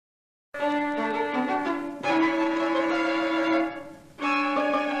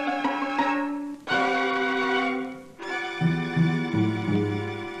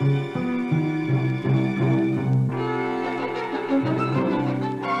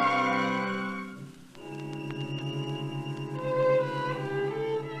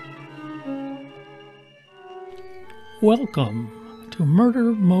Welcome to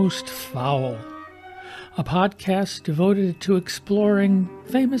Murder Most Foul, a podcast devoted to exploring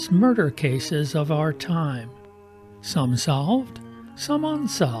famous murder cases of our time. Some solved, some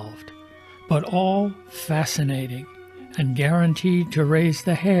unsolved, but all fascinating and guaranteed to raise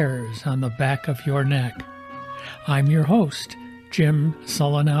the hairs on the back of your neck. I'm your host, Jim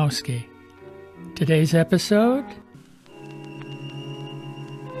Solanowski. Today's episode: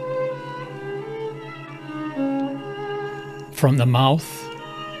 From the Mouth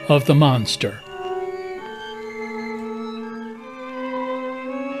of the Monster.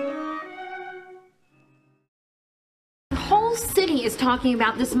 The whole city is talking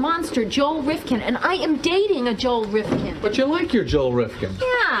about this monster, Joel Rifkin, and I am dating a Joel Rifkin. But you like your Joel Rifkin.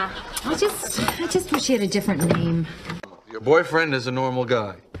 Yeah, I just wish he had a different name. Your boyfriend is a normal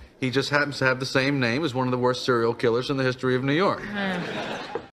guy. He just happens to have the same name as one of the worst serial killers in the history of New York.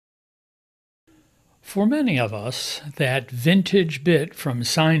 For many of us, that vintage bit from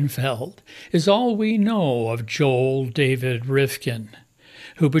Seinfeld is all we know of Joel David Rifkin,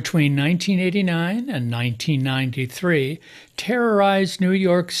 who between 1989 and 1993 terrorized New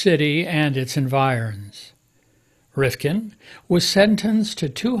York City and its environs. Rifkin was sentenced to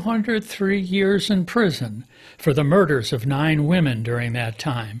 203 years in prison for the murders of 9 women during that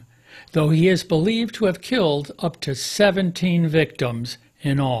time, though he is believed to have killed up to 17 victims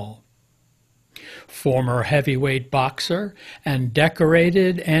in all. Former heavyweight boxer and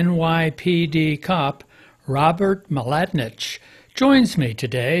decorated NYPD cop Robert Mladinich joins me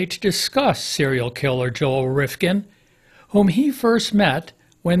today to discuss serial killer Joel Rifkin, whom he first met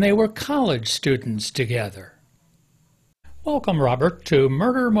when they were college students together. Welcome, Robert, to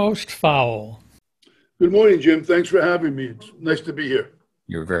Murder Most Foul. Good morning, Jim. Thanks for having me. It's nice to be here.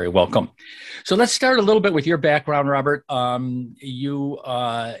 You're very welcome. So let's start a little bit with your background, Robert.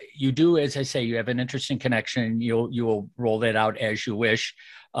 You do, as I say, you have an interesting connection. You will roll that out as you wish.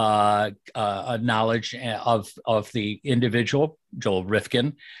 A knowledge of the individual, Joel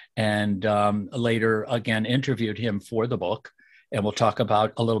Rifkin, and later again interviewed him for the book. And we'll talk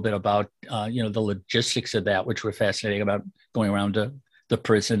about a little bit about the logistics of that, which were fascinating, about going around to the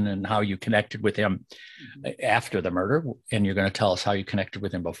prison and how you connected with him after the murder. And you're going to tell us how you connected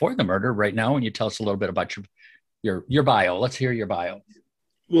with him before the murder right now. And you tell us a little bit about your bio. Let's hear your bio.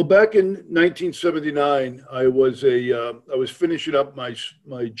 Well, back in 1979, I was finishing up my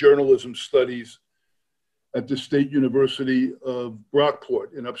journalism studies at the State University of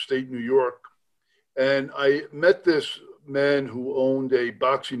Brockport in upstate New York. And I met this man who owned a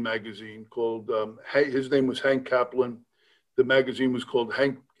boxing magazine called, his name was Hank Kaplan. The magazine was called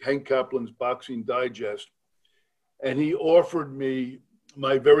Hank Kaplan's Boxing Digest. And he offered me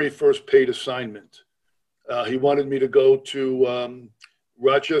my very first paid assignment. He wanted me to go to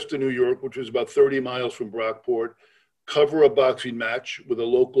Rochester, New York, which was about 30 miles from Brockport, cover a boxing match with a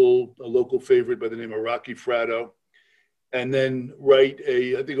local favorite by the name of Rocky Fratto, and then write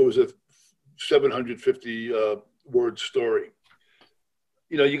I think it was a 750 word story.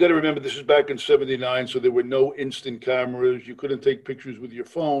 You got to remember, this is back in 79, so there were no instant cameras. You couldn't take pictures with your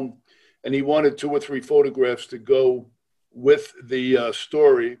phone. And he wanted 2 or 3 photographs to go with the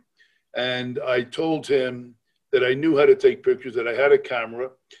story. And I told him that I knew how to take pictures, that I had a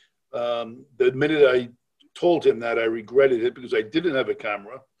camera. The minute I told him that, I regretted it because I didn't have a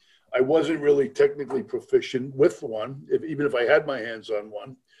camera. I wasn't really technically proficient with one, even if I had my hands on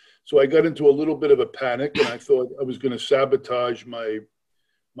one. So I got into a little bit of a panic, and I thought I was going to sabotage my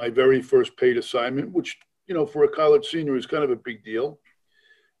very first paid assignment, which, for a college senior is kind of a big deal.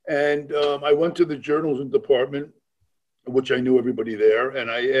 And I went to the journalism department, which I knew everybody there. And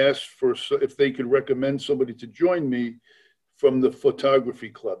I asked if they could recommend somebody to join me from the photography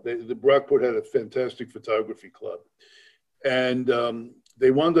club. The Brockport had a fantastic photography club. And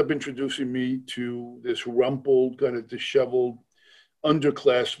they wound up introducing me to this rumpled, kind of disheveled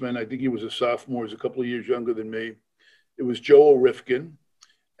underclassman. I think he was a sophomore, he's a couple of years younger than me. It was Joel Rifkin.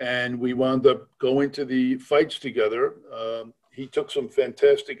 And we wound up going to the fights together. He took some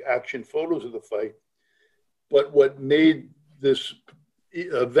fantastic action photos of the fight. But what made this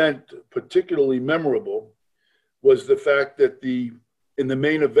event particularly memorable was the fact that in the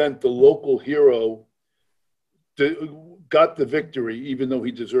main event, the local hero got the victory, even though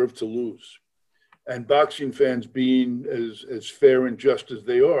he deserved to lose. And boxing fans, being as fair and just as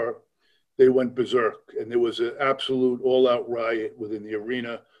they are, they went berserk. And there was an absolute all-out riot within the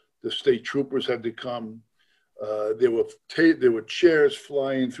arena. The state troopers had to come. There were chairs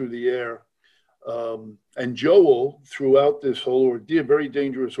flying through the air. And Joel, throughout this whole ordeal, very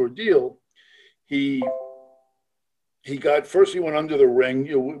dangerous ordeal, he went under the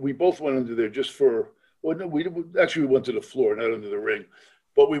ring. We both went under there just for well, no, actually we went to the floor, not under the ring,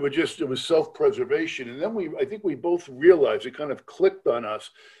 but we were just, it was self-preservation. And then I think we both realized, it kind of clicked on us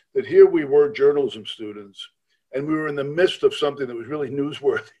that here we were journalism students and we were in the midst of something that was really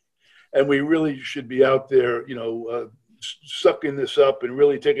newsworthy. And we really should be out there, sucking this up and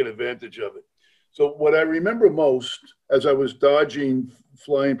really taking advantage of it. So what I remember most as I was dodging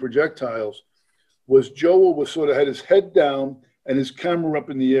flying projectiles was Joel was sort of had his head down and his camera up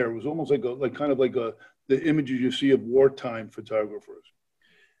in the air. It was almost like the images you see of wartime photographers.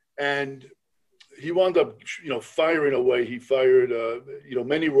 And he wound up, firing away. He fired,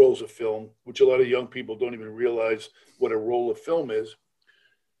 many rolls of film, which a lot of young people don't even realize what a roll of film is.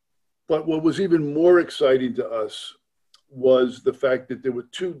 But what was even more exciting to us was the fact that there were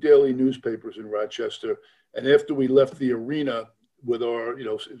 2 daily newspapers in Rochester. And after we left the arena with our,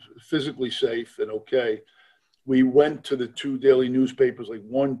 physically safe and okay, we went to the 2 daily newspapers, like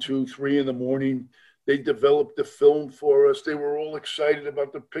 1, 2, 3 in the morning. They developed the film for us. They were all excited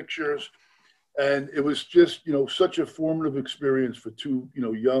about the pictures. And it was just, such a formative experience for 2,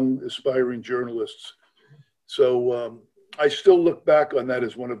 young aspiring journalists. So I still look back on that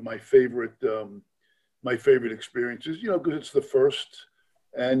as one of my favorite experiences, because it's the first,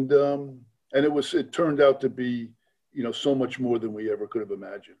 and it turned out to be, so much more than we ever could have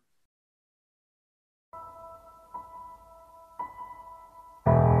imagined.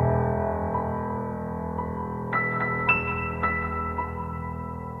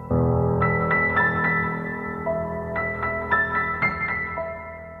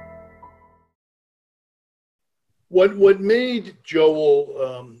 What made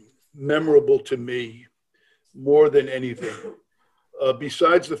Joel memorable to me more than anything,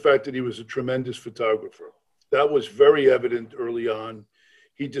 besides the fact that he was a tremendous photographer, that was very evident early on.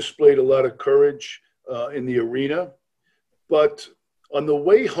 He displayed a lot of courage in the arena. But on the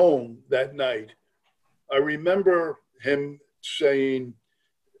way home that night, I remember him saying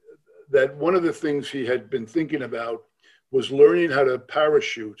that one of the things he had been thinking about was learning how to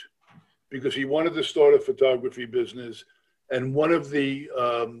parachute, because he wanted to start a photography business. And one of the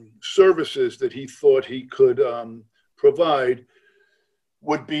services that he thought he could provide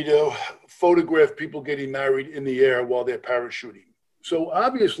would be to photograph people getting married in the air while they're parachuting. So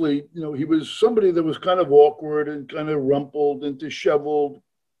obviously, he was somebody that was kind of awkward and kind of rumpled and disheveled.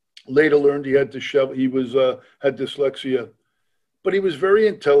 Later learned he had had dyslexia, but he was very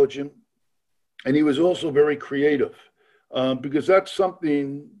intelligent, and he was also very creative, because that's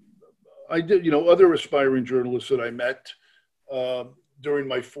something I did. Other aspiring journalists that I met during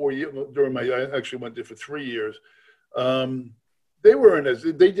my 4 years, I actually went there for 3 years.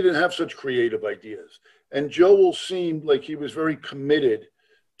 They didn't have such creative ideas. And Joel seemed like he was very committed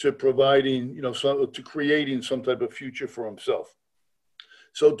to providing, to creating some type of future for himself.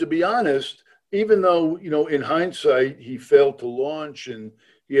 So to be honest, even though, in hindsight, he failed to launch and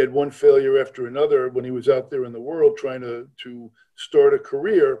he had one failure after another when he was out there in the world trying to start a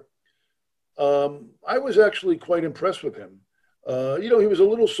career, I was actually quite impressed with him. He was a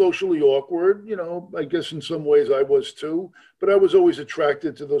little socially awkward, I guess in some ways I was too, but I was always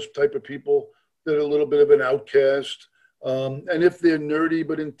attracted to those type of people that are a little bit of an outcast. And if they're nerdy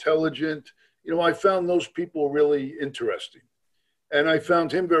but intelligent, I found those people really interesting. And I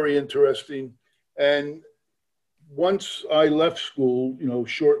found him very interesting. And once I left school,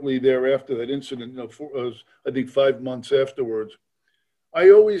 shortly thereafter that incident, I think 5 months afterwards, I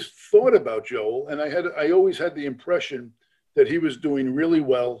always thought about Joel, and I always had the impression that he was doing really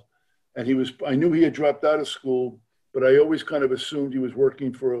well, and I knew he had dropped out of school, but I always kind of assumed he was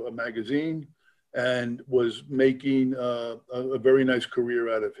working for a magazine and was making a very nice career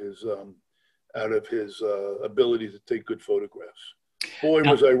out of his ability to take good photographs. Boy,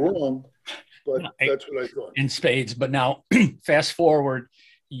 was I wrong, but that's what I thought. In spades. But now, fast forward,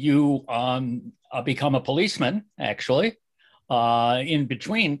 you become a policeman, actually, in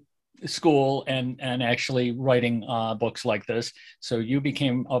between school and actually writing books like this. So you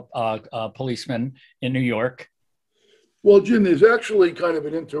became a policeman in New York. Well, Jim, there's actually kind of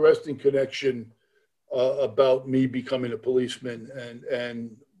an interesting connection about me becoming a policeman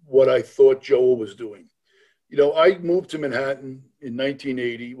and what I thought Joel was doing. I moved to Manhattan in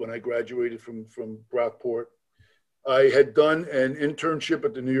 1980 when I graduated from Brockport. I had done an internship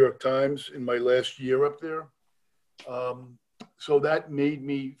at the New York Times in my last year up there. So that made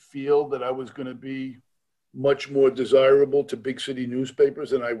me feel that I was going to be much more desirable to big city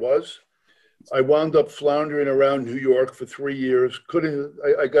newspapers than I was. I wound up floundering around New York for 3 years.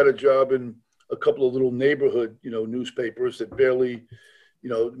 I got a job in a couple of little neighborhood, newspapers that barely,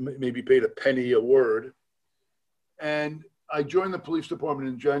 maybe paid a penny a word. And I joined the police department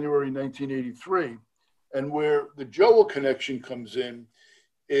in January 1983. And where the Joel connection comes in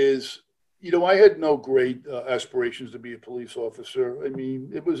is, I had no great aspirations to be a police officer. I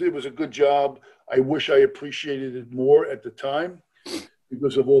mean, it was a good job. I wish I appreciated it more at the time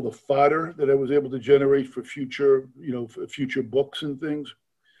because of all the fodder that I was able to generate for future, for future books and things.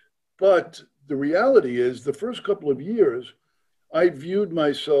 But the reality is, the first couple of years, I viewed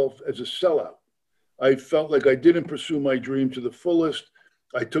myself as a sellout. I felt like I didn't pursue my dream to the fullest.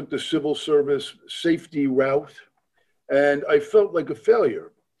 I took the civil service safety route, and I felt like a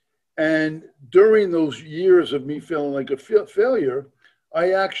failure. And during those years of me feeling like a failure,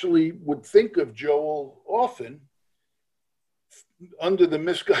 I actually would think of Joel often under the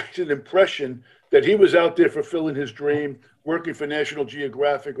misguided impression that he was out there fulfilling his dream, working for National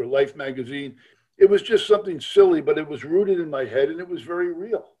Geographic or Life magazine. It was just something silly, but it was rooted in my head and it was very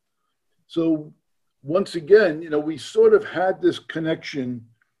real. So once again, we sort of had this connection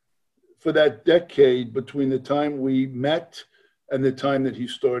for that decade between the time we met and the time that he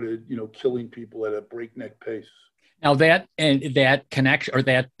started, killing people at a breakneck pace. Now that connection or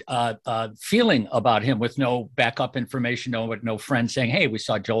that feeling about him with no backup information, no friends saying, "Hey, we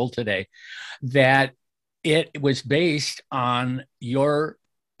saw Joel today," that it was based on your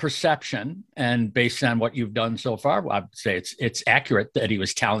perception and based on what you've done so far. I would say it's accurate that he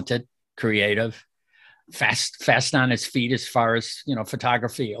was talented, creative, fast on his feet as far as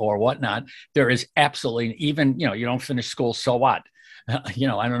photography or whatnot. There is absolutely, even you don't finish school, so what? I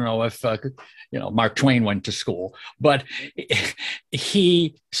don't know if Mark Twain went to school, but it's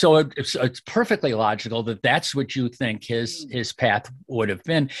perfectly logical that that's what you think his path would have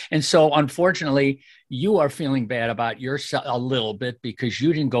been. And so unfortunately, you are feeling bad about yourself a little bit because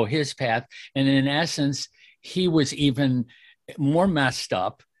you didn't go his path. And in essence, he was even more messed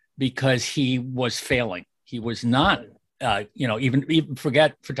up because he was failing. He was not, even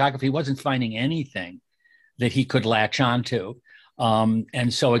forget photography, he wasn't finding anything that he could latch onto.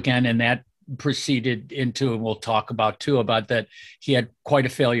 And so again, and that proceeded into, and we'll talk about too, about that he had quite a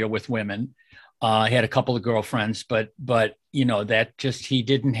failure with women. He had a couple of girlfriends, but that just, he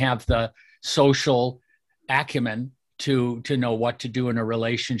didn't have the social acumen to know what to do in a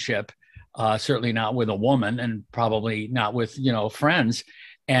relationship, certainly not with a woman and probably not with, friends.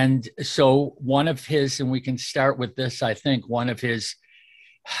 And so one of his, and we can start with this, I think one of his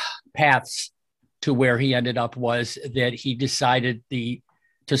paths to where he ended up was that he decided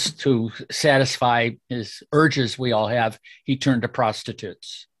to satisfy his urges we all have, he turned to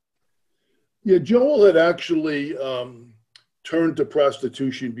prostitutes. Yeah, Joel had actually turned to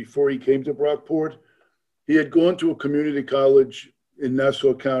prostitution before he came to Brockport. He had gone to a community college in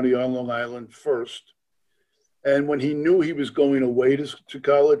Nassau County on Long Island first. And when he knew he was going away to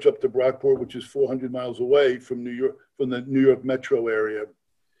college up to Brockport, which is 400 miles away from New York, from the New York metro area,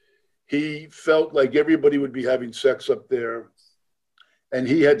 he felt like everybody would be having sex up there. And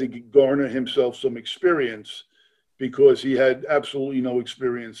he had to garner himself some experience because he had absolutely no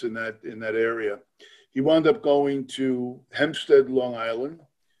experience in that area. He wound up going to Hempstead, Long Island,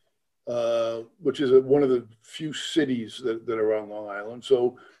 which is one of the few cities that are on Long Island.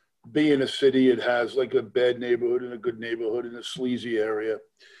 So being a city, it has like a bad neighborhood and a good neighborhood and a sleazy area.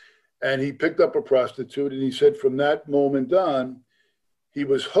 And he picked up a prostitute, and he said from that moment on, he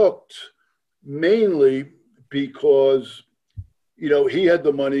was hooked mainly because, he had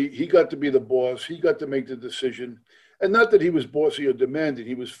the money, he got to be the boss, he got to make the decision. And not that he was bossy or demanding,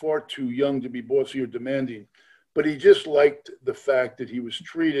 he was far too young to be bossy or demanding, but he just liked the fact that he was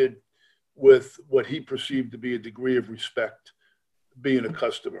treated with what he perceived to be a degree of respect, being a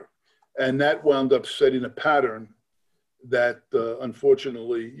customer. And that wound up setting a pattern that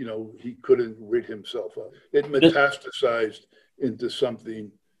unfortunately, he couldn't rid himself of. It metastasized into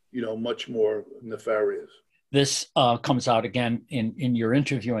something, much more nefarious. This comes out again in your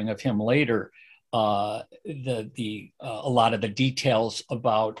interviewing of him later. A lot of the details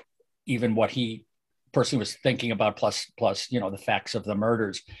about even what he personally was thinking about, plus the facts of the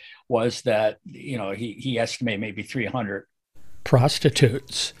murders, was that he estimated maybe 300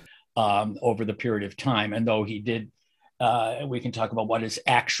 prostitutes over the period of time. And though he did, we can talk about what is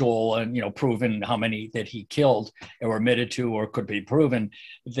actual and proven how many that he killed or admitted to or could be proven,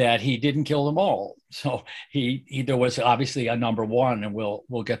 that he didn't kill them all. So there was obviously a number one, and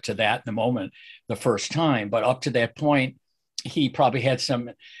we'll get to that in a moment, the first time. But up to that point, he probably had some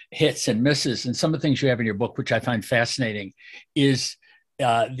hits and misses. And some of the things you have in your book, which I find fascinating, is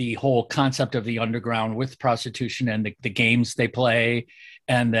the whole concept of the underground with prostitution and the games they play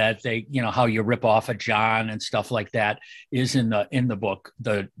and that they, how you rip off a John and stuff like that is in the book,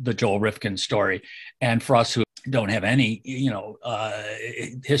 the Joel Rifkin story. And for us who don't have any,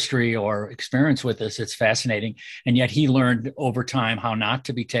 history or experience with this, it's fascinating. And yet he learned over time how not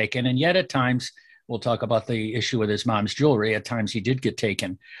to be taken. And yet at times, we'll talk about the issue with his mom's jewelry. At times he did get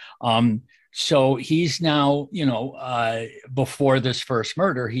taken. So he's now, before this first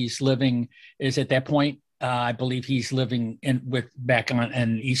murder, he's living, is at that point, I believe he's living back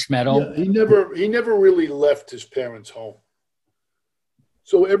in East Meadow. Yeah, he never really left his parents' home.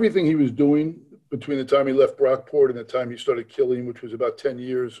 So everything he was doing between the time he left Brockport and the time he started killing, which was about 10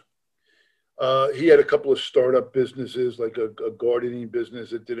 years, he had a couple of startup businesses, like a gardening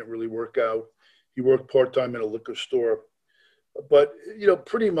business that didn't really work out. He worked part-time in a liquor store. But,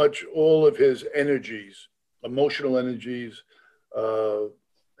 pretty much all of his energies, emotional energies,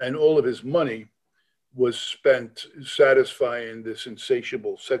 and all of his money was spent satisfying this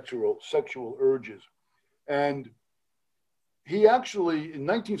insatiable sexual urges. And he actually, in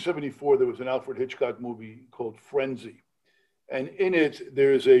 1974, there was an Alfred Hitchcock movie called Frenzy. And in it,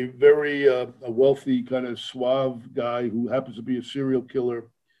 there's a very a wealthy, kind of suave guy who happens to be a serial killer.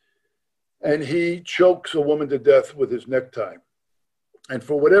 And he chokes a woman to death with his necktie. And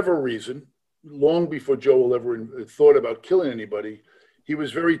for whatever reason, long before Joel ever thought about killing anybody, he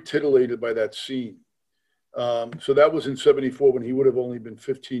was very titillated by that scene. So that was in 74 when he would have only been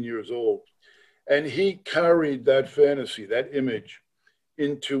 15 years old. And he carried that fantasy, that image,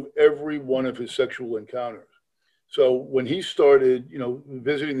 into every one of his sexual encounters. So when he started,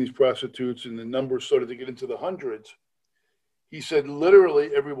 visiting these prostitutes and the numbers started to get into the hundreds, he said literally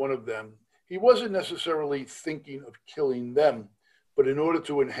every one of them, he wasn't necessarily thinking of killing them, but in order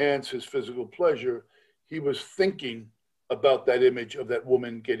to enhance his physical pleasure, he was thinking about that image of that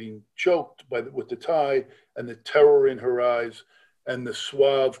woman getting choked with the tie and the terror in her eyes and the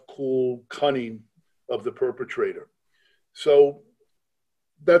suave, cool cunning of the perpetrator. So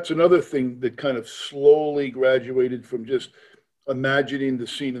that's another thing that kind of slowly graduated from just imagining the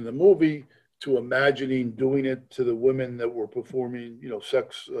scene in the movie to imagining doing it to the women that were performing,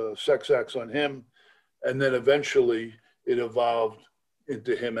 sex acts on him. And then eventually it evolved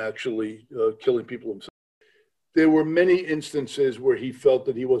into him actually killing people himself. There were many instances where he felt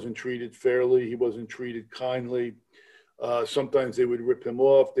that he wasn't treated fairly, he wasn't treated kindly. Sometimes they would rip him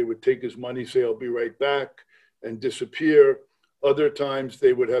off, they would take his money, say, "I'll be right back," and disappear. Other times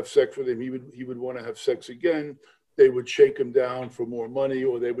they would have sex with him, he would want to have sex again. They would shake him down for more money,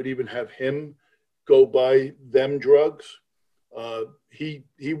 or they would even have him go buy them drugs.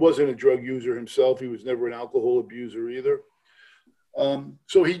 He wasn't a drug user himself, he was never an alcohol abuser either.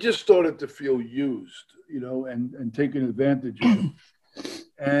 So he just started to feel used, and taken advantage of.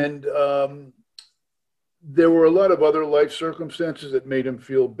 And there were a lot of other life circumstances that made him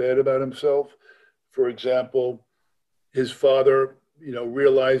feel bad about himself. For example, his father,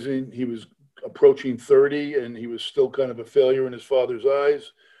 realizing he was approaching 30 and he was still kind of a failure in his father's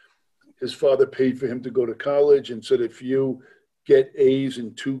eyes. His father paid for him to go to college and said, "If you get A's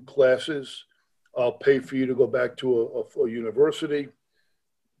in 2 classes, I'll pay for you to go back to a university."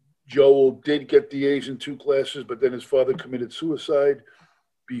 Joel did get the A's in 2 classes, but then his father committed suicide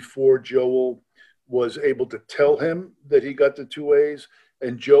before Joel was able to tell him that he got the 2 A's.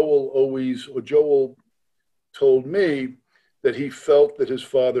 And Joel told me that he felt that his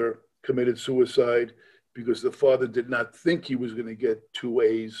father committed suicide because the father did not think he was going to get 2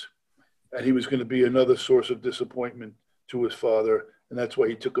 A's, and he was going to be another source of disappointment to his father. And that's why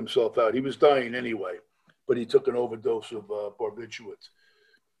he took himself out. He was dying anyway, but he took an overdose of barbiturates.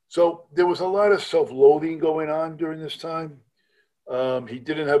 So there was a lot of self-loathing going on during this time. He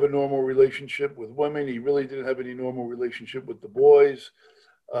didn't have a normal relationship with women. He really didn't have any normal relationship with the boys.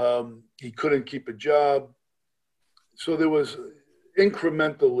 He couldn't keep a job. So there was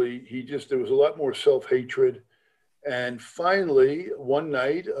incrementally, there was a lot more self-hatred. And finally, one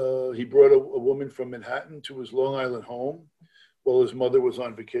night, he brought a woman from Manhattan to his Long Island home while his mother was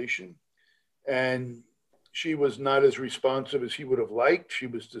on vacation. And she was not as responsive as he would have liked. She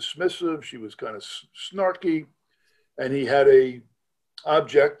was dismissive. She was kind of snarky. And he had a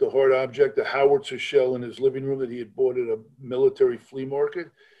hard object, a howitzer shell in his living room that he had bought at a military flea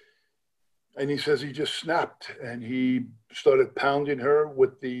market. And he says he just snapped and he started pounding her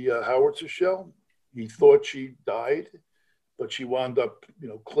with the howitzer shell. He thought she died, but she wound up,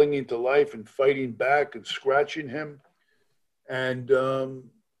 clinging to life and fighting back and scratching him. And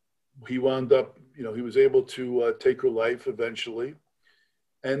he wound up, he was able to take her life eventually.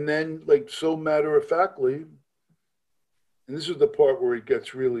 And then, so matter-of-factly, and this is the part where it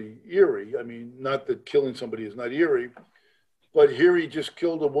gets really eerie. I mean, not that killing somebody is not eerie, But here he just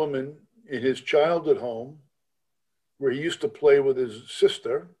killed a woman in his childhood home where he used to play with his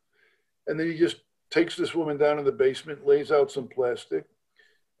sister. And then he just takes this woman down in the basement, lays out some plastic,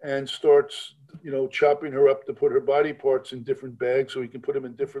 and starts, chopping her up to put her body parts in different bags so he can put them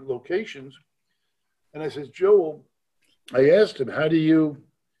in different locations. And I said, Joel, I asked him, how do you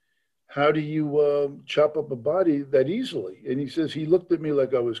chop up a body that easily? And he says, he looked at me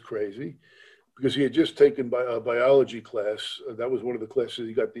like I was crazy because he had just taken a biology class. That was one of the classes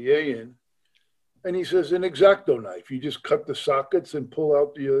he got the A in. And he says, an X-Acto knife. You just cut the sockets and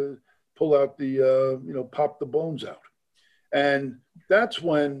pop the bones out. And that's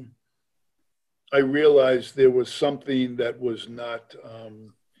when I realized there was something that was not,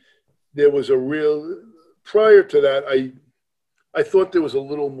 prior to that, I thought there was a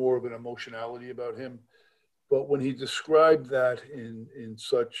little more of an emotionality about him. But when he described that in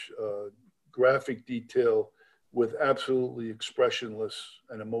such graphic detail with absolutely expressionless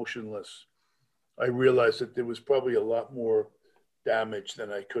and emotionless, I realized that there was probably a lot more damage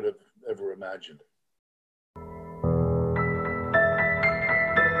than I could have ever imagined.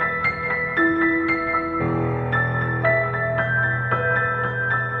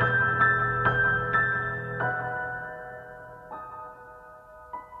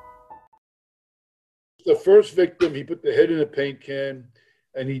 The first victim, he put the head in a paint can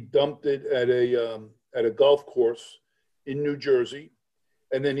and he dumped it at a golf course in New Jersey.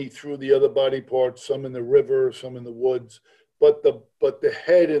 And then he threw the other body parts, some in the river, some in the woods. But the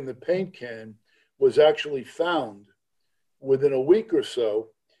head in the paint can was actually found within a week or so.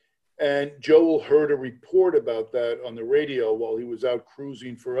 And Joel heard a report about that on the radio while he was out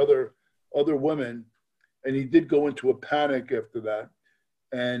cruising for other women. And he did go into a panic after that.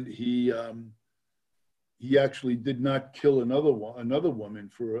 And he actually did not kill another woman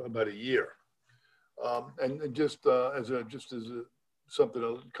for about a year. And just as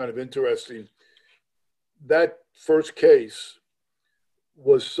something kind of interesting, that first case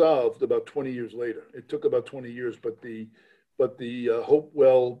was solved about 20 years later. It took about 20 years, but the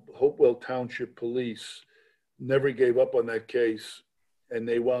Hopewell Township Police never gave up on that case, and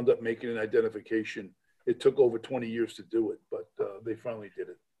they wound up making an identification. It took over 20 years to do it, but they finally did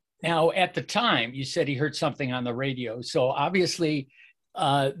it. Now, at the time, you said he heard something on the radio. So obviously,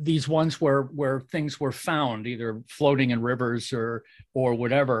 these ones where things were found, either floating in rivers or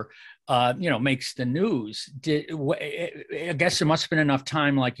whatever, makes the news. I guess there must have been enough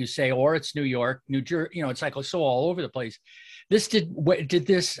time, like you say, or it's New York, New Jersey. It's like so all over the place. Did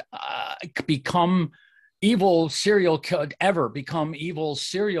this become evil serial killer? Ever become evil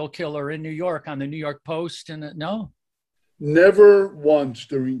serial killer in New York on the New York Post? And no. Never once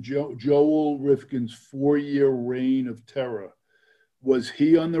during Joel Rifkin's 4-year reign of terror was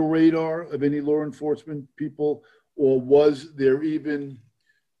he on the radar of any law enforcement people, or was there even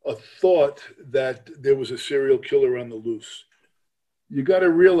a thought that there was a serial killer on the loose? You got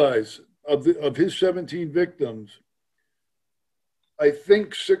to realize, of his 17 victims, I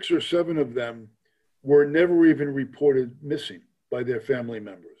think 6 or 7 of them were never even reported missing by their family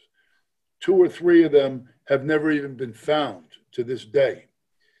members. 2 or 3 of them have never even been found to this day.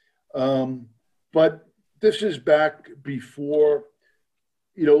 But this is back before,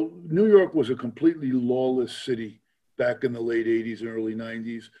 New York was a completely lawless city back in the late 80s and early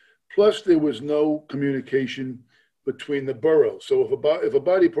 90s. Plus, there was no communication between the boroughs. So if a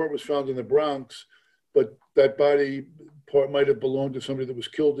body part was found in the Bronx, but that body part might have belonged to somebody that was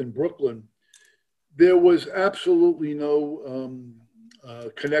killed in Brooklyn, there was absolutely no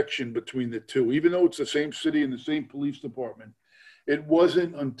connection between the two. Even though it's the same city and the same police department, it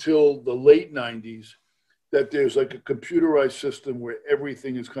wasn't until the late 90s that there's like a computerized system where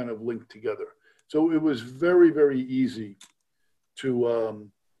everything is kind of linked together. So it was very, very easy to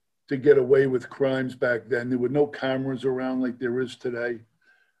get away with crimes back then. There were no cameras around like there is today.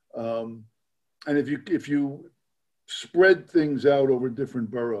 And if you spread things out over different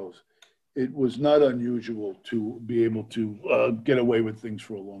boroughs, it was not unusual to be able to get away with things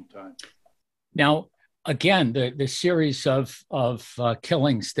for a long time. Now, again, the series of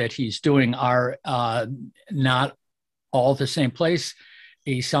killings that he's doing are not all the same place.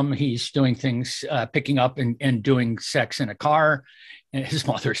 He's doing things, picking up and doing sex in a car, in his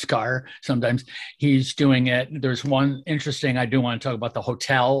mother's car. Sometimes he's doing it. There's one interesting, I do want to talk about the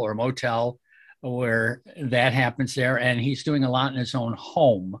hotel or motel where that happens there. And he's doing a lot in his own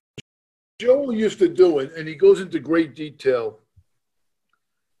home. Joel used to do it, and he goes into great detail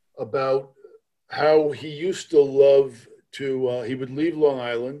about how he used to love to, he would leave Long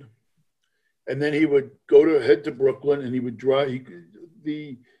Island, and then he would head to Brooklyn, and he would drive.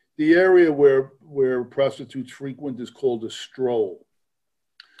 The the area where prostitutes frequent is called a stroll.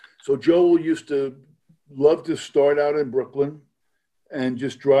 So Joel used to love to start out in Brooklyn and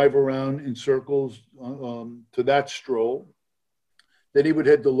just drive around in circles to that stroll. Then he would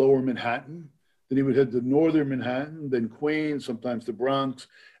head to Lower Manhattan. Then he would head to Northern Manhattan, then Queens, sometimes the Bronx.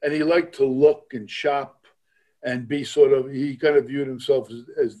 And he liked to look and shop and be he kind of viewed himself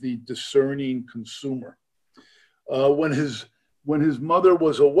as the discerning consumer. When his mother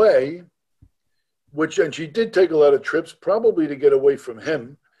was away, and she did take a lot of trips, probably to get away from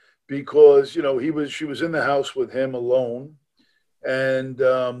him, because she was in the house with him alone, and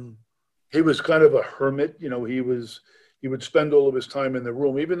he was kind of a hermit. He would spend all of his time in the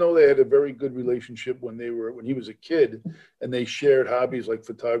room, even though they had a very good relationship when he was a kid, and they shared hobbies like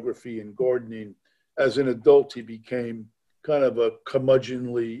photography and gardening. As an adult, he became kind of a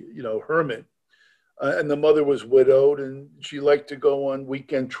curmudgeonly, hermit. And the mother was widowed, and she liked to go on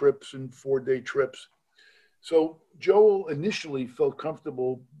weekend trips and 4-day trips. So Joel initially felt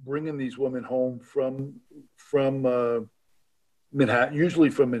comfortable bringing these women home from Manhattan,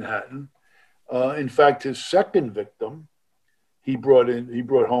 usually from Manhattan. In fact, his second victim, he brought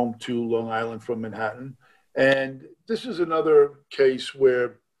home to Long Island from Manhattan. And this is another case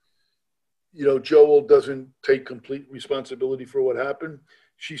where, Joel doesn't take complete responsibility for what happened.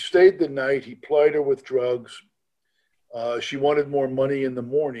 She stayed the night. He plied her with drugs. She wanted more money in the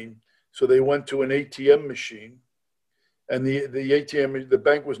morning, so they went to an ATM machine. And the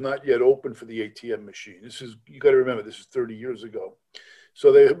bank was not yet open for the ATM machine. You got to remember, this is 30 years ago.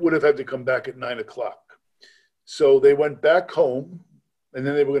 So they would have had to come back at 9:00. So they went back home, and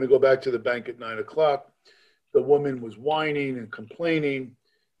then they were going to go back to the bank at 9:00. The woman was whining and complaining,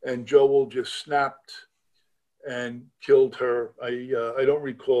 and Joel just snapped and killed her. I don't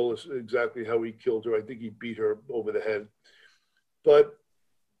recall exactly how he killed her. I think he beat her over the head.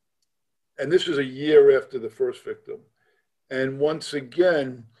 And this was a year after the first victim. And once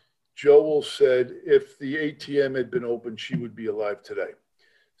again, Joel said if the ATM had been open, she would be alive today.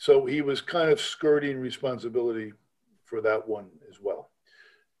 So he was kind of skirting responsibility for that one as well.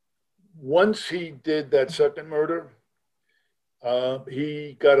 Once he did that second murder,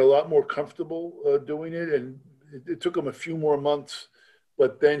 he got a lot more comfortable doing it, and it took him a few more months,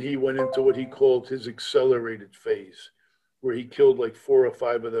 but then he went into what he called his accelerated phase, where he killed like 4 or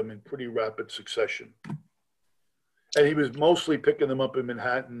 5 of them in pretty rapid succession. And he was mostly picking them up in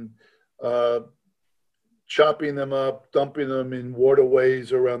Manhattan, chopping them up, dumping them in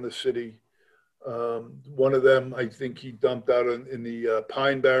waterways around the city. One of them, I think he dumped out in the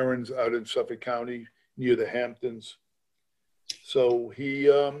Pine Barrens out in Suffolk County near the Hamptons. So he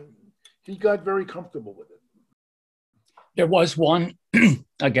got very comfortable with it. There was one,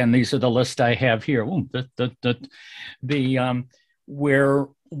 again, these are the list I have here. Where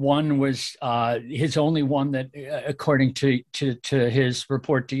one was his only one that, according to his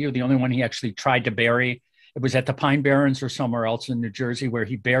report to you, the only one he actually tried to bury. It was at the Pine Barrens or somewhere else in New Jersey where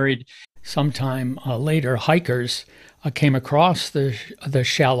he buried. Sometime later, hikers came across the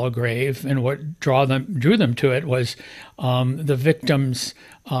shallow grave, and what drew them to it was the victim's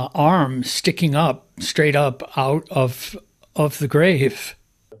arm sticking up straight up out of the grave.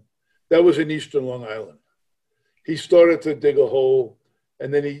 That was in Eastern Long Island. He started to dig a hole,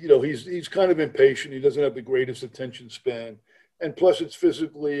 and then he's kind of impatient. He doesn't have the greatest attention span, and plus it's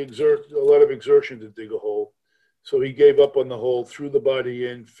physically a lot of exertion to dig a hole. So he gave up on the hole, threw the body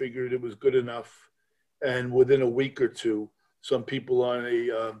in, figured it was good enough. And within a week or two, some people on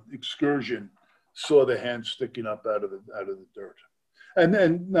a excursion saw the hand sticking up out of the dirt. And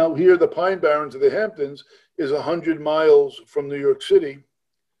then now here, the Pine Barrens of the Hamptons is 100 miles from New York City.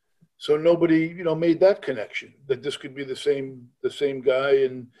 So nobody, made that connection that this could be the same guy,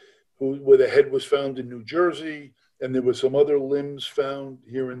 and where the head was found in New Jersey, and there were some other limbs found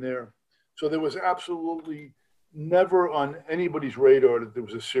here and there. So there was absolutely never on anybody's radar that there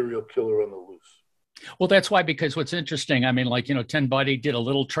was a serial killer on the loose. Well, that's why, because what's interesting, Ten Buddy did a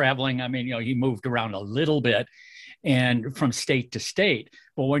little traveling. He moved around a little bit and from state to state.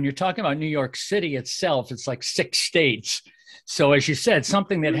 But when you're talking about New York City itself, it's like 6 states. So as you said,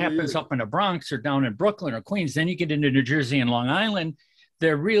 something that happens up in the Bronx or down in Brooklyn or Queens, then you get into New Jersey and Long Island,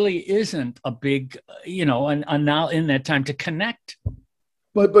 there really isn't a big, and now in that time to connect.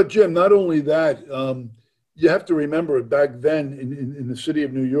 But Jim, not only that, you have to remember back then in the city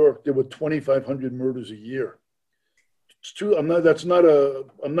of New York, there were 2,500 murders a year. I'm not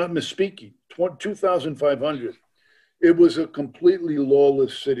misspeaking. 2,500. It was a completely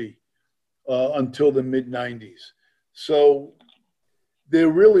lawless city until the mid '90s. So there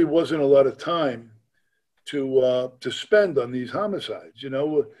really wasn't a lot of time to spend on these homicides.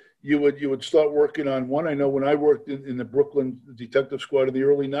 you would start working on one. I know when I worked in the Brooklyn Detective Squad in the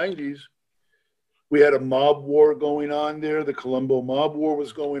early 90s, we had a mob war going on there. The Colombo mob war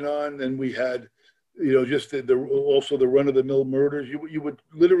was going on. And we had, just also the run-of-the-mill murders. You would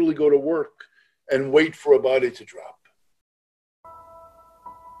literally go to work and wait for a body to drop.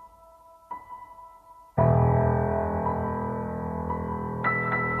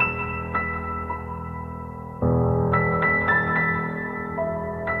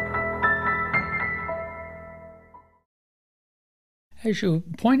 As you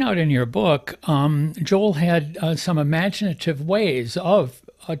point out in your book, Joel had some imaginative ways of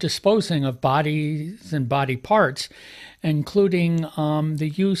disposing of bodies and body parts, including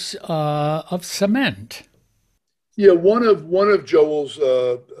the use of cement. Yeah, one of Joel's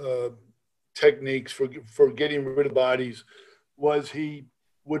techniques for getting rid of bodies was he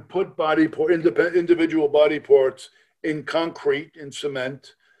would put individual body parts in concrete, in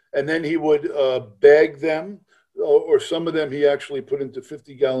cement, and then he would bag them. Or some of them he actually put into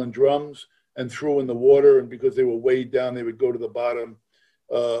 50-gallon drums and threw in the water. And because they were weighed down, they would go to the bottom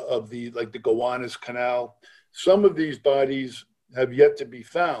of the Gowanus Canal. Some of these bodies have yet to be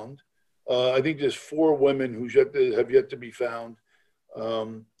found. I think there's 4 women who have yet to be found.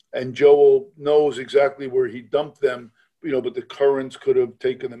 And Joel knows exactly where he dumped them, but the currents could have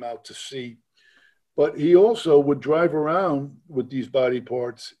taken them out to sea. But he also would drive around with these body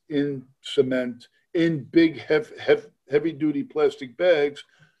parts in cement, in big, heavy-duty plastic bags.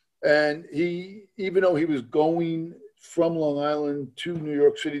 And even though he was going from Long Island to New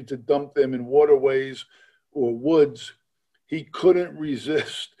York City to dump them in waterways or woods, he couldn't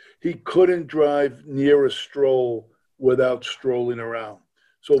resist. He couldn't drive near a stroll without strolling around.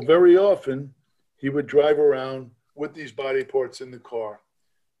 So very often, he would drive around with these body parts in the car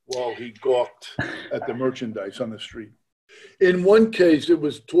while he gawked at the merchandise on the street. In one case, it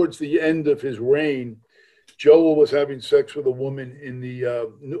was towards the end of his reign. Joel was having sex with a woman in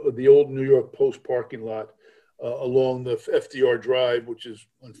the old New York Post parking lot along the FDR Drive, which is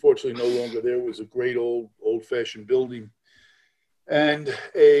unfortunately no longer there. It was a great old-fashioned building. And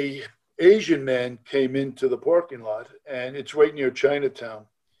a Asian man came into the parking lot, and it's right near Chinatown,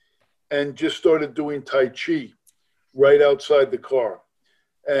 and just started doing Tai Chi right outside the car.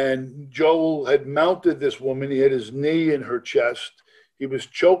 And Joel had mounted this woman. He had his knee in her chest. He was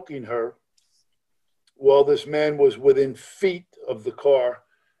choking her while this man was within feet of the car.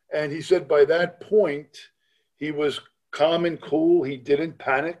 And he said by that point, he was calm and cool. He didn't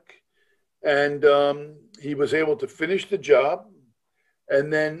panic. And he was able to finish the job.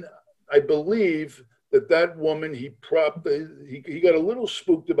 And then I believe that woman, he got a little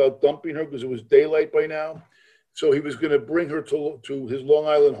spooked about dumping her because it was daylight by now. So he was going to bring her to his Long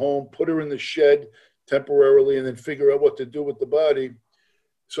Island home, put her in the shed temporarily, and then figure out what to do with the body.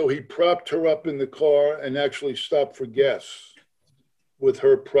 So he propped her up in the car and actually stopped for gas with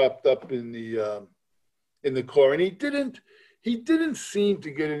her propped up in the car. And he didn't seem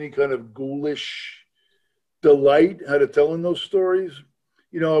to get any kind of ghoulish delight out of telling those stories.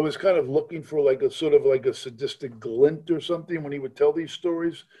 I was kind of looking for like a sadistic glint or something when he would tell these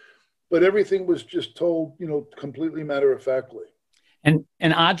stories. But everything was just told, completely matter-of-factly. And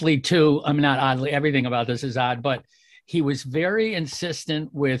oddly, too, I mean, not oddly, everything about this is odd, but he was very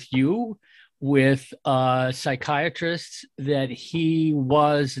insistent with psychiatrists that he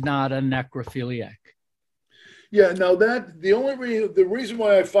was not a necrophiliac. Yeah, now the reason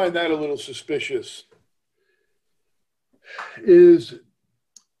why I find that a little suspicious is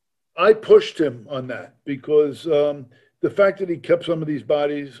I pushed him on that because the fact that he kept some of these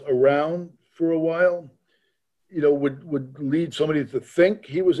bodies around for a while, would lead somebody to think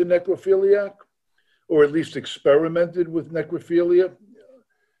he was a necrophiliac, or at least experimented with necrophilia.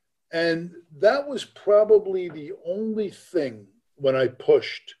 And that was probably the only thing when I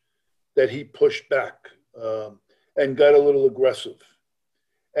pushed that he pushed back and got a little aggressive.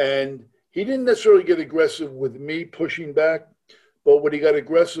 And he didn't necessarily get aggressive with me pushing back, but what he got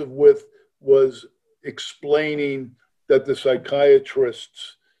aggressive with was explaining that the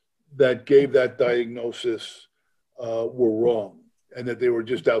psychiatrists that gave that diagnosis were wrong and that they were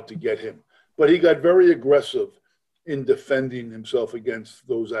just out to get him. But he got very aggressive in defending himself against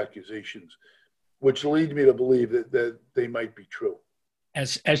those accusations, which lead me to believe that they might be true.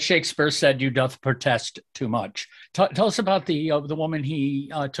 As Shakespeare said, you doth protest too much. Tell us about the woman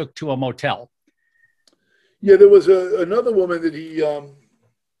he took to a motel. Yeah, there was another woman that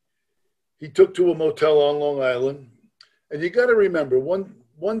he took to a motel on Long Island. And you got to remember,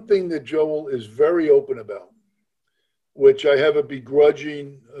 one thing that Joel is very open about, which I have a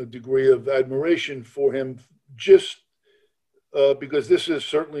begrudging degree of admiration for him, just because this is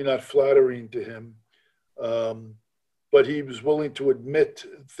certainly not flattering to him. But he was willing to admit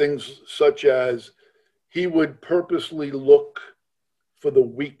things such as he would purposely look for the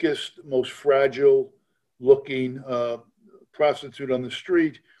weakest, most fragile looking prostitute on the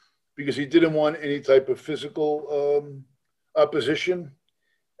street because he didn't want any type of physical opposition.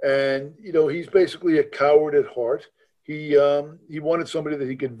 And, you know, he's basically a coward at heart. He wanted somebody that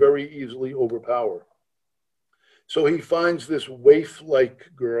he could very easily overpower. So he finds this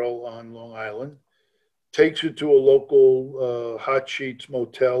waif-like girl on Long Island, takes her to a local hot sheets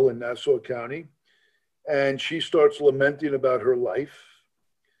motel in Nassau County, and she starts lamenting about her life.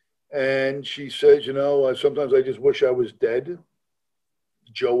 And she says, you know, sometimes I just wish I was dead.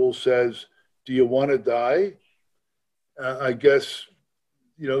 Joel says, do you want to die? I guess,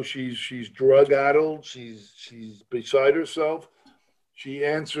 you know, she's drug-addled. She's beside herself. She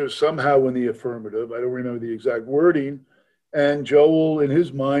answers somehow in the affirmative. I don't remember the exact wording. And Joel, in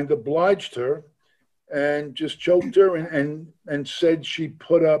his mind, obliged her and just choked her and said she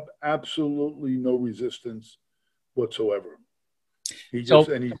put up absolutely no resistance whatsoever. He just,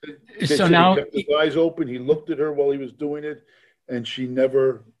 So, and he so he now, kept his eyes open. He looked at her while he was doing it, and she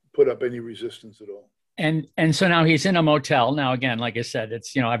never put up any resistance at all. and so now he's in a motel. Now, again, like I said,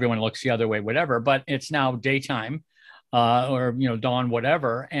 it's, you know, everyone looks the other way, whatever, but it's now daytime, or, you know, dawn,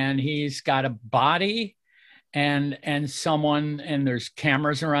 whatever. And he's got a body and someone, and there's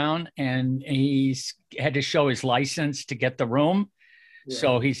cameras around, and he's had to show his license to get the room. Yeah.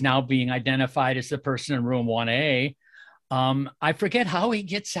 So he's now being identified as the person in room 1A. I forget how he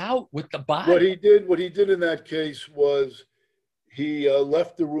gets out with the body. What he did in that case was he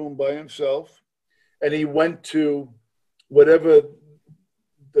left the room by himself, and he went to whatever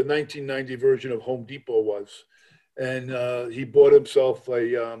the 1990 version of Home Depot was, and he bought himself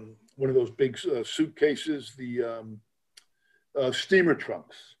a one of those big suitcases, the steamer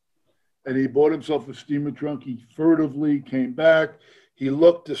trunks, and he bought himself a steamer trunk. He furtively came back. He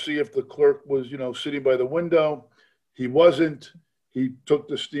looked to see if the clerk was, you know, sitting by the window. He wasn't. He took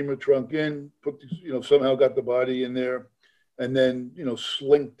the steamer trunk in, somehow got the body in there, and then, you know,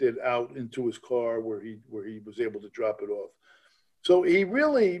 slinked it out into his car where he was able to drop it off. So he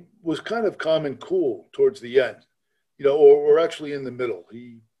really was kind of calm and cool towards the end, you know, or actually in the middle.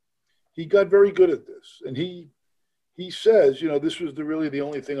 He got very good at this, and he says, you know, this was really the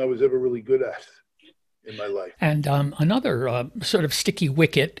only thing I was ever really good at in my life. And another sort of sticky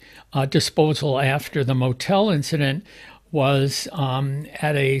wicket disposal after the motel incident was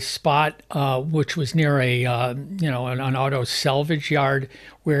at a spot which was near an auto salvage yard,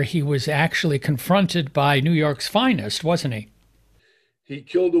 where he was actually confronted by New York's finest, wasn't he? He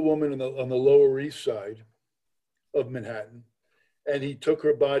killed a woman on the Lower East Side of Manhattan, and he took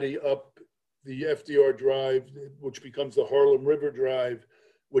her body up the FDR Drive, which becomes the Harlem River Drive,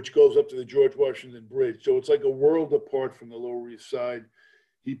 which goes up to the George Washington Bridge. So it's like a world apart from the Lower East Side.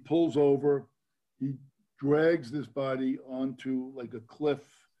 He pulls over, he drags this body onto like a cliff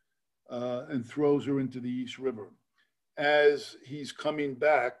and throws her into the East River. As he's coming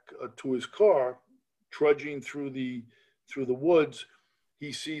back to his car, trudging through the woods,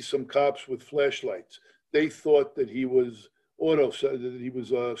 he sees some cops with flashlights. They thought that he was auto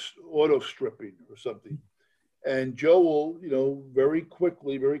stripping or something. And Joel, you know, very quick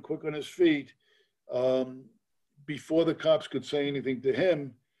on his feet, before the cops could say anything to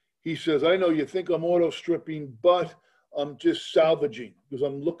him, he says, I know you think I'm auto stripping, but I'm just salvaging because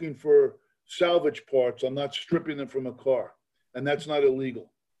I'm looking for salvage parts. I'm not stripping them from a car, and that's not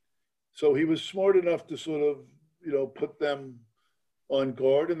illegal. So he was smart enough to sort of, you know, put them on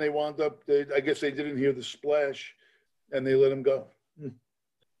guard, and they wound up, I guess they didn't hear the splash, and they let him go.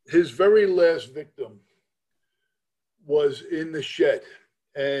 His very last victim was in the shed,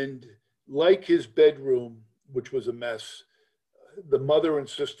 and like his bedroom, which was a mess, the mother and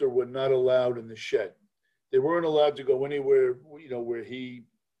sister were not allowed in the shed. They weren't allowed to go anywhere, you know, where he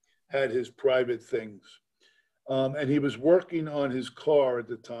had his private things. And he was working on his car at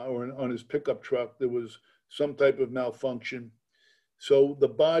the time, or on his pickup truck. There was some type of malfunction. So the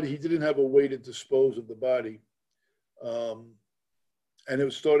body, he didn't have a way to dispose of the body. And it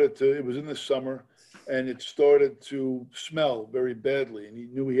was in the summer, and it started to smell very badly, and he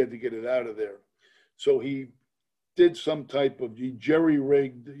knew he had to get it out of there. So he did some type of, he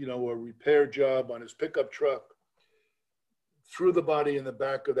jerry-rigged, you know, a repair job on his pickup truck, threw the body in the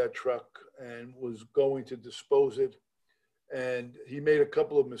back of that truck, and was going to dispose it. And he made a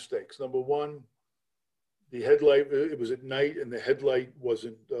couple of mistakes. Number one, the headlight, it was at night, and the headlight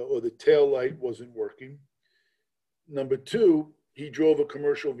wasn't, or the tail light wasn't working. Number two, he drove a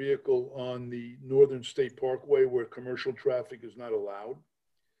commercial vehicle on the Northern State Parkway where commercial traffic is not allowed.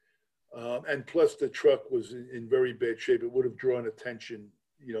 And plus the truck was in very bad shape. It would have drawn attention,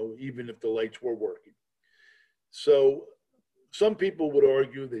 even if the lights were working. So some people would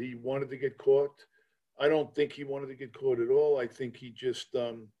argue that he wanted to get caught. I don't think he wanted to get caught at all. I think he just,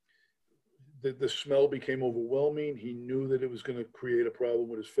 the smell became overwhelming. He knew that it was going to create a problem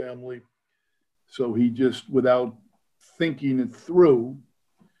with his family. So he just, without thinking it through,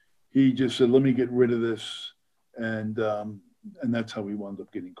 he just said, let me get rid of this. And that's how he wound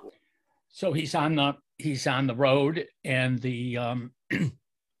up getting caught. So he's on the road, and the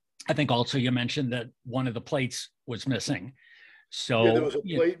I think also you mentioned that one of the plates was missing. So yeah, there was a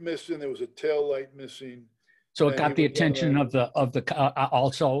plate missing. There was a tail light missing. So it got the attention of the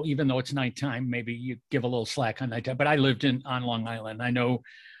also, even though it's nighttime, maybe you give a little slack on nighttime. But I lived on Long Island. I know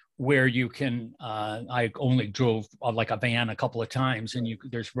where you can. I only drove like a van a couple of times, and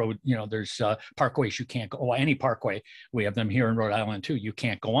there's road. There's parkways you can't go. Oh, any parkway. We have them here in Rhode Island too. You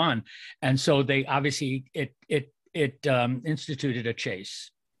can't go on, and so they obviously it instituted a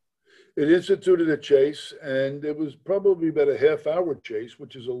chase. It instituted a chase, and it was probably about a half-hour chase,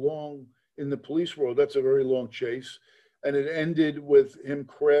 which is in the police world, that's a very long chase. And it ended with him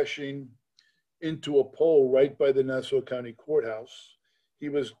crashing into a pole right by the Nassau County Courthouse. He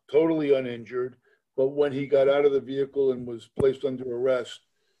was totally uninjured, but when he got out of the vehicle and was placed under arrest,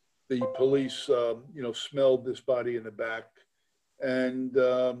 the police, smelled this body in the back. And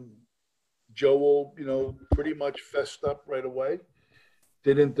Joel, pretty much fessed up right away.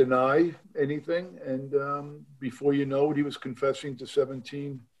 Didn't deny anything, and before you know it, he was confessing to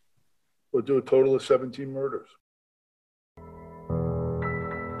 17, or to a total of 17 murders.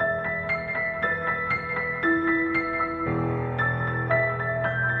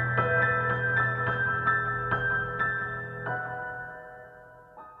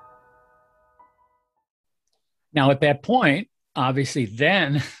 Now, at that point, obviously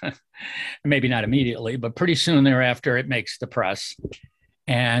then, maybe not immediately, but pretty soon thereafter, it makes the press.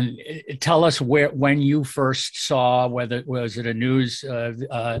 And tell us when you first saw, whether was it a news,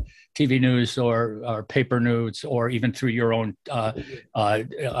 TV news or paper news, or even through your own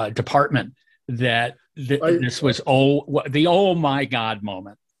department, that this was the oh my God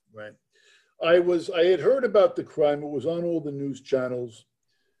moment. Right. I had heard about the crime. It was on all the news channels,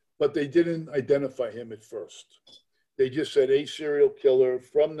 but they didn't identify him at first. They just said a serial killer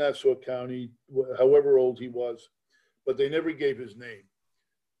from Nassau County, however old he was, but they never gave his name.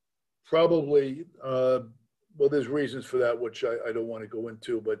 Probably, there's reasons for that, which I don't want to go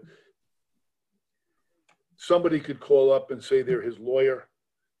into, but somebody could call up and say they're his lawyer,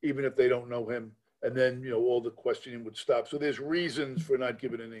 even if they don't know him. And then, all the questioning would stop. So there's reasons for not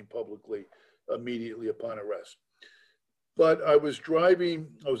giving a name publicly immediately upon arrest. But I was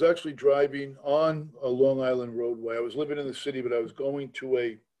actually driving on a Long Island roadway. I was living in the city, but I was going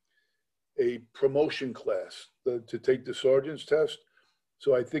to a promotion class to take the sergeant's test.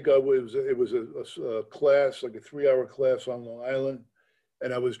 So I think it was a class, like a 3-hour class on Long Island.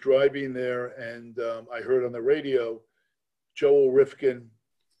 And I was driving there, and I heard on the radio, Joel Rifkin,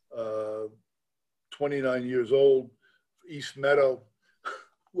 29 years old, East Meadow,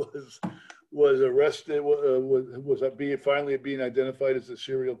 was arrested, was finally being identified as a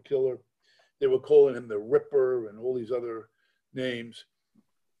serial killer. They were calling him the Ripper and all these other names.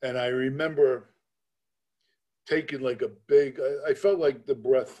 And I remember taking like I felt like the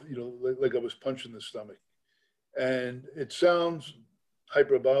breath, like I was punched in the stomach. And it sounds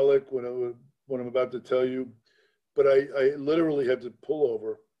hyperbolic when I'm about to tell you, but I literally had to pull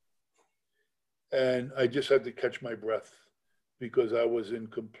over, and I just had to catch my breath because I was in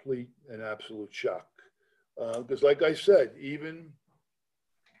complete and absolute shock. Because like I said, even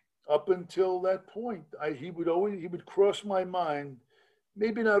up until that point, he would cross my mind,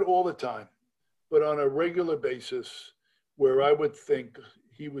 maybe not all the time, but on a regular basis, where I would think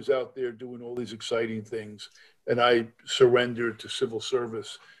he was out there doing all these exciting things, and I surrendered to civil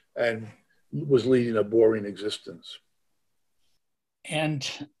service and was leading a boring existence. And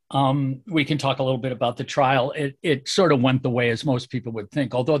we can talk a little bit about the trial. It sort of went the way as most people would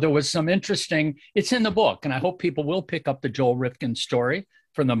think, although there was some interesting, it's in the book, and I hope people will pick up the Joel Rifkin story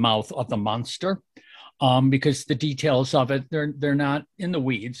from the mouth of the monster. Because the details of it, they're not in the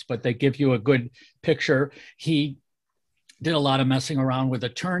weeds, but they give you a good picture. He did a lot of messing around with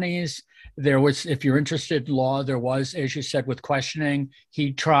attorneys. There was, if you're interested in law, there was, as you said, with questioning,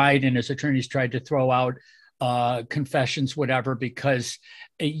 he tried, and his attorneys tried to throw out confessions, whatever, because,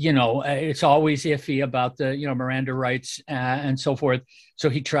 it's always iffy about the, Miranda rights and so forth. So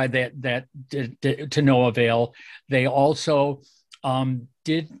he tried that to no avail. They also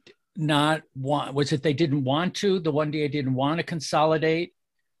did not want, was it they didn't want to, the one DA didn't want to consolidate?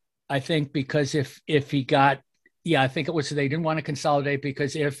 I think because if he got, yeah, I think it was they didn't want to consolidate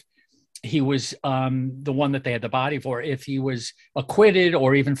because if he was the one that they had the body for, if he was acquitted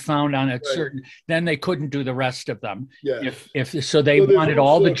or even found on a certain, then they couldn't do the rest of them. Yeah. If so, they wanted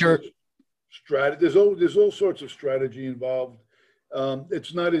all the jerk. There's all sorts of strategy involved.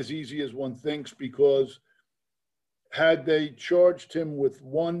 It's not as easy as one thinks, because had they charged him with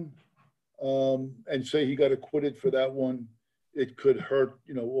one and say he got acquitted for that one, it could hurt,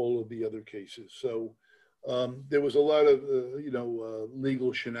 all of the other cases. So there was a lot of,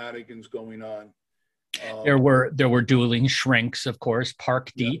 legal shenanigans going on. There were dueling shrinks, of course.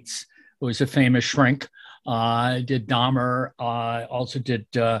 Park Dietz, who was a famous shrink, did Dahmer, also did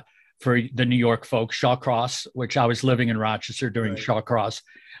for the New York folks, Shawcross, which I was living in Rochester during Shawcross.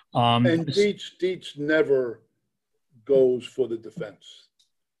 And Dietz never goes for the defense.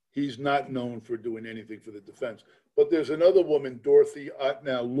 He's not known for doing anything for the defense. But there's another woman, Dorothy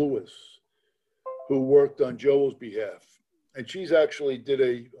Otnow Lewis, who worked on Joel's behalf. And she's actually did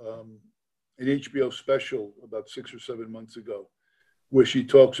an HBO special about 6 or 7 months ago, where she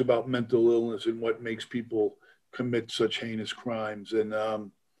talks about mental illness and what makes people commit such heinous crimes.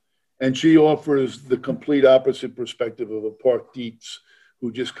 And she offers the complete opposite perspective of a Park Dietz,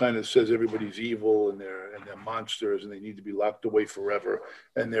 who just kind of says everybody's evil and they're monsters and they need to be locked away forever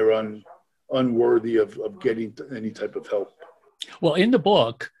and they're unworthy of getting any type of help. Well, in the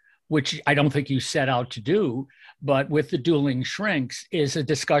book, which I don't think you set out to do, but with the dueling shrinks, is a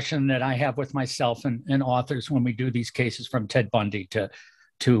discussion that I have with myself and authors when we do these cases, from Ted Bundy to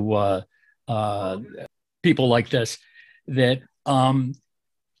people like this, that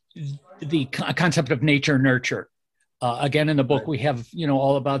the concept of nature nurture. Again, in the book, we have,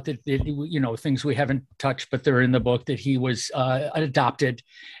 all about the things we haven't touched, but they're in the book, that he was adopted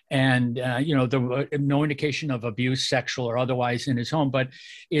and, there was no indication of abuse, sexual or otherwise, in his home. But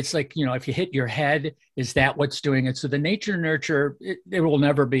it's like, if you hit your head, is that what's doing it? So the nature nurture, it will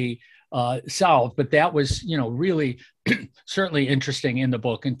never be solved. But that was, really certainly interesting in the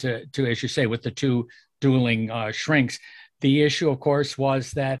book. And to, as you say, with the two dueling shrinks, the issue, of course,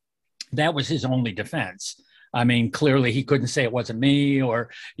 was that was his only defense. I mean, clearly he couldn't say it wasn't me, or,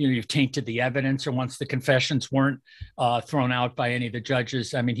 you've tainted the evidence, or once the confessions weren't thrown out by any of the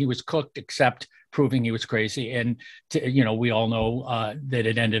judges. I mean, he was cooked, except proving he was crazy. And, we all know that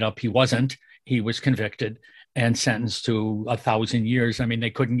it ended up he wasn't. He was convicted and sentenced to 1,000 years. I mean,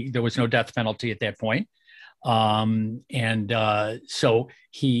 there was no death penalty at that point. So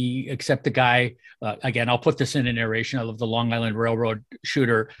he, except the guy, again, I'll put this in a narration. I love the Long Island Railroad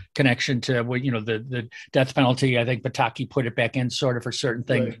shooter connection to, the death penalty. I think Pataki put it back in sort of for certain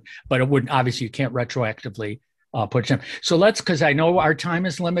things, but it wouldn't, obviously you can't retroactively put him. So because I know our time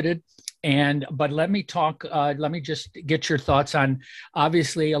is limited, but let me just get your thoughts on,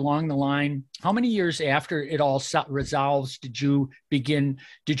 obviously along the line, how many years after it all resolves did you begin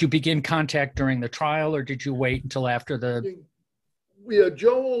contact during the trial, or did you wait until after the? Yeah,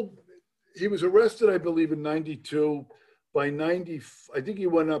 Joel, he was arrested, I believe, in 92. By 90, I think he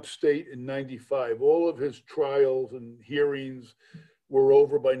went upstate in 95. All of his trials and hearings were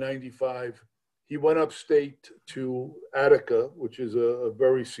over by 95. He went upstate to Attica, which is a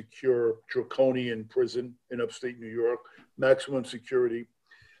very secure, draconian prison in upstate New York, maximum security.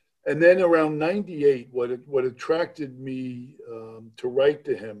 And then around 98, what attracted me to write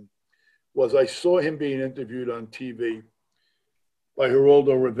to him was I saw him being interviewed on TV by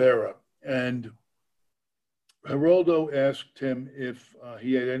Geraldo Rivera. And Geraldo asked him if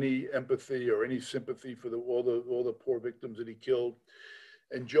he had any empathy or any sympathy for all the poor victims that he killed.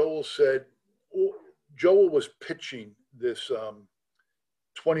 And Joel was pitching this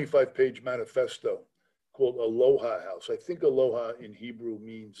 25-page manifesto called Aloha House. I think Aloha in Hebrew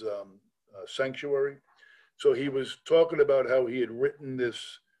means sanctuary. So he was talking about how he had written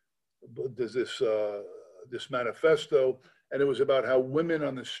this manifesto, and it was about how women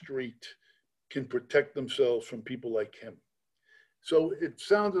on the street can protect themselves from people like him. So it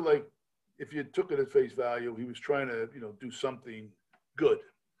sounded like, if you took it at face value, he was trying to, do something good.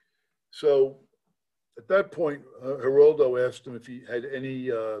 So at that point, Geraldo asked him if he had any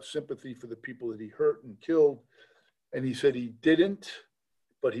sympathy for the people that he hurt and killed. And he said he didn't,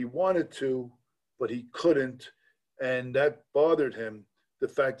 but he wanted to, but he couldn't. And that bothered him, the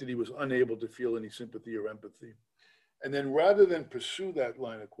fact that he was unable to feel any sympathy or empathy. And then rather than pursue that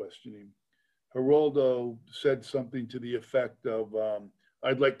line of questioning, Geraldo said something to the effect of,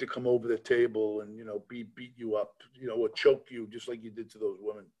 I'd like to come over the table and, beat you up, or choke you just like you did to those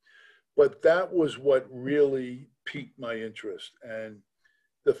women. But that was what really piqued my interest. And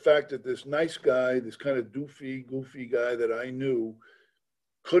the fact that this nice guy, this kind of goofy guy that I knew,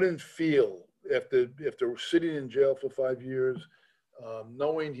 couldn't feel after sitting in jail for 5 years,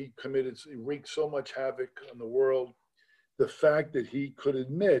 knowing he wreaked so much havoc on the world, the fact that he could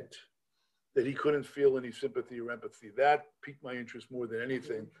admit that he couldn't feel any sympathy or empathy, that piqued my interest more than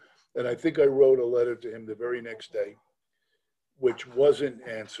anything. And I think I wrote a letter to him the very next day, which wasn't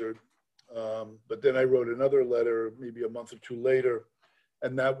answered. But then I wrote another letter maybe a month or two later,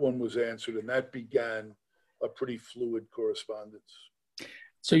 and that one was answered, and that began a pretty fluid correspondence.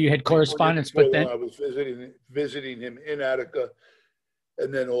 So you had correspondence, but then I was visiting him in Attica,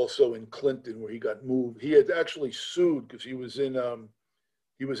 and then also in Clinton, where he got moved. He had actually sued because he was in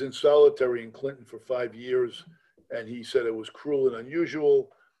solitary in Clinton for 5 years, and he said it was cruel and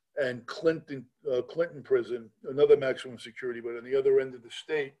unusual. And Clinton prison, another maximum security, but on the other end of the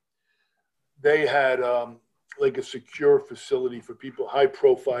state, they had like a secure facility for people, high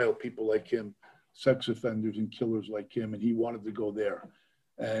profile people like him, sex offenders and killers like him, and he wanted to go there.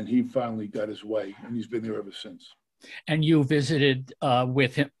 And he finally got his way, and he's been there ever since. And you visited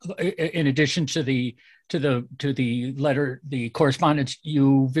with him, in addition to the letter, the correspondence.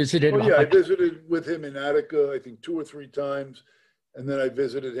 You visited. Oh yeah, I visited with him in Attica, I think 2 or 3 times, and then I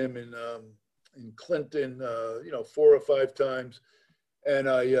visited him in Clinton, 4 or 5 times, and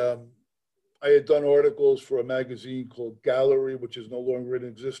I had done articles for a magazine called Gallery, which is no longer in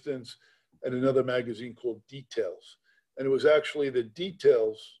existence, and another magazine called Details. And it was actually the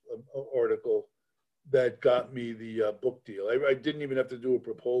Details article that got me the book deal. I didn't even have to do a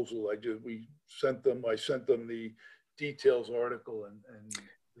proposal. I sent them the Details article and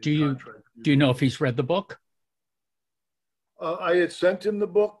do you know if he's read the book? I had sent him the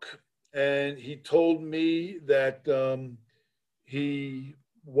book, and he told me that he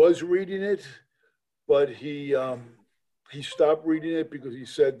was reading it, but he stopped reading it because he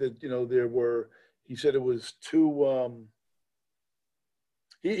said that he said it was too.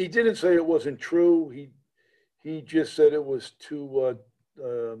 He didn't say it wasn't true. He just said it was too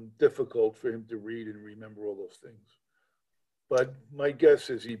difficult for him to read and remember all those things. But my guess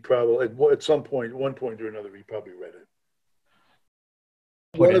is he probably at some point, one point or another, he probably read it.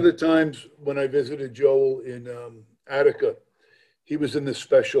 One of the times when I visited Joel in Attica, he was in the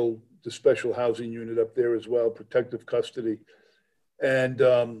special housing unit up there as well, protective custody. And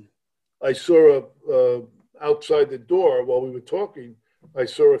I saw outside the door while we were talking, I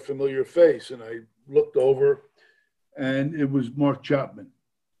saw a familiar face, and I looked over, and it was Mark Chapman.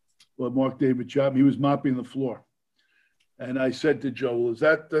 Well, Mark David Chapman. He was mopping the floor. And I said to Joel,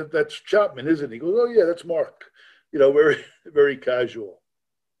 that's Chapman, isn't he? He goes, oh yeah, that's Mark. Very, very casual.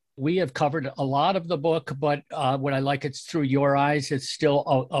 We have covered a lot of the book, but what I like, it's through your eyes. It's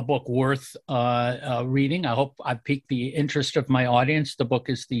still a book worth reading. I hope I piqued the interest of my audience. The book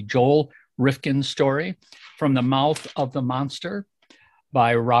is the Joel Rifkin story, From the Mouth of the Monster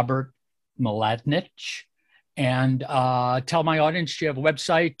by Robert Mladinich. And tell my audience, do you have a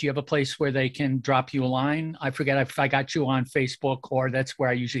website? Do you have a place where they can drop you a line? I forget if I got you on Facebook, or that's where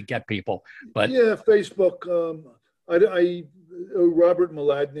I usually get people. But yeah, Facebook. Robert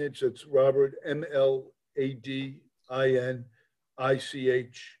Mladinich, that's Robert MLADINICH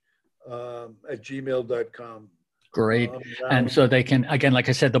at gmail.com. Great. And so they can, again, like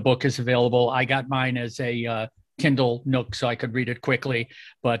I said, the book is available. I got mine as a Kindle Nook, so I could read it quickly.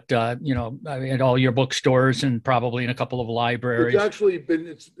 But, at all your bookstores and probably in a couple of libraries. It's actually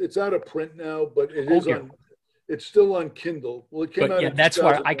it's out of print now, but it's still on Kindle. Well, it came out. Yeah, that's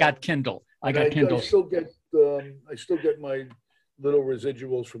where I got Kindle. I still get my little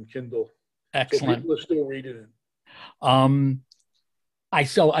residuals from Kindle. Excellent. So people are still reading it. I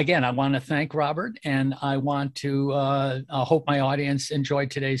want to thank Robert, and I want to hope my audience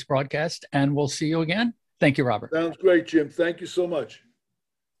enjoyed today's broadcast, and we'll see you again. Thank you, Robert. Sounds great, Jim. Thank you so much.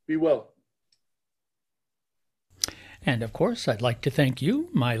 Be well. And of course, I'd like to thank you,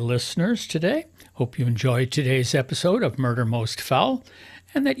 my listeners, today. Hope you enjoyed today's episode of Murder Most Foul,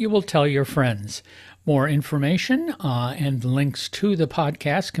 and that you will tell your friends. More information and links to the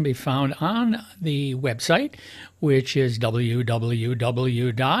podcast can be found on the website, which is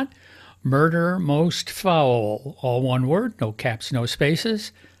www.murdermostfoul, all one word, no caps, no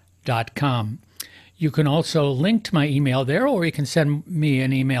spaces, .com. You can also link to my email there, or you can send me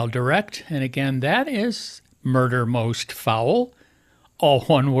an email direct. And again, that is murdermostfoul, all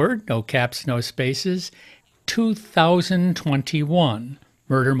one word, no caps, no spaces, 2021.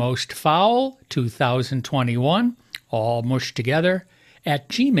 Murder Most Foul 2021, all mushed together, at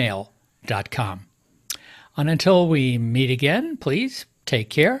gmail.com. And until we meet again, please take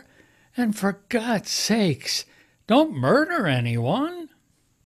care And for God's sakes, don't murder anyone.